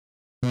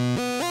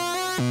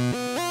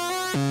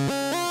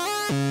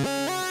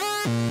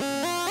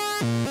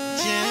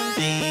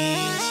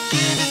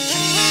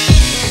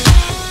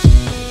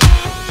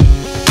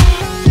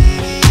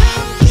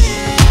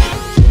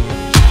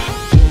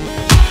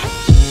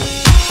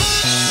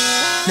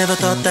Never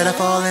thought that I'd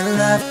fall in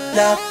love,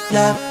 love,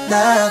 love,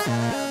 love.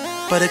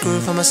 But it grew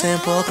from a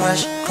simple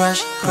crush,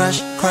 crush,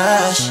 crush,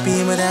 crush.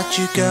 Being without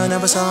you, girl,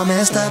 now it's all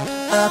messed up,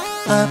 up,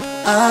 up,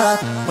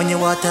 up. When you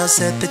walked out,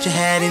 said that you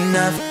had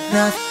enough,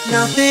 enough,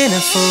 nothing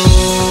a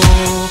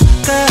fool.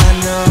 Girl, I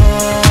know,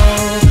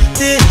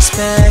 didn't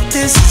expect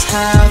this is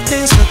how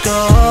things would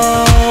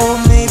go.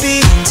 Maybe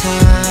in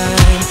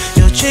time,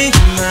 you'll change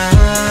your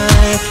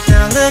mind.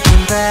 Now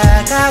looking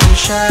back, I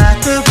wish I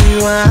could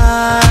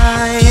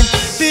rewind.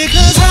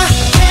 Because I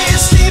can't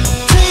sleep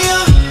till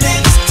you're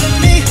next to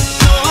me.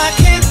 No, I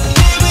can't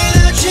live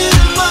without you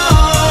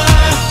more.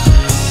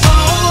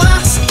 Oh,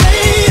 I'll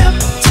stay up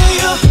till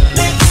you're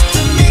next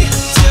to me,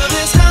 till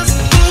this house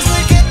feels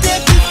like it did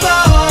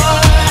before.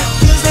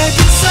 Feels like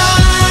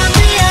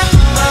insomnia,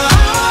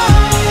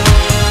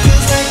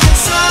 feels like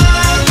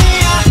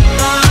insomnia,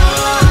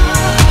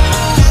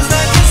 feels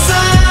like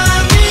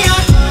insomnia,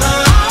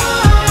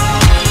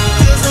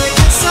 feels like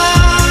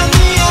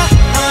insomnia.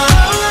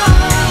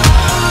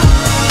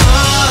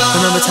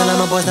 Remember telling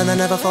my boys that I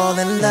never fall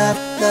in love,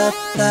 love,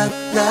 love,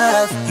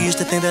 love. You used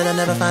to think that I'd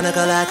never find a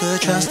girl I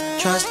could trust,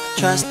 trust,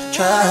 trust,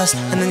 trust.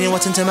 And then you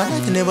walked into my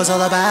life and it was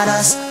all about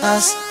us,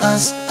 us,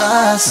 us,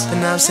 us. But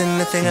now I'm sitting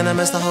there thinking I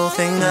messed the whole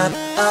thing up,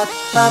 up,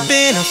 up.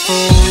 Being a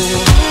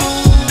fool,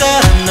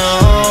 God I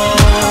know,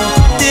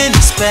 didn't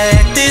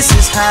expect this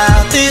is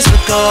how this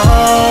would go.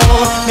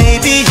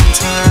 Maybe in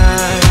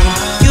time,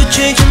 you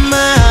change your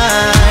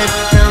mind.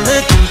 Now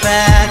looking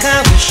back,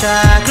 I wish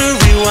I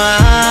could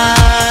rewind.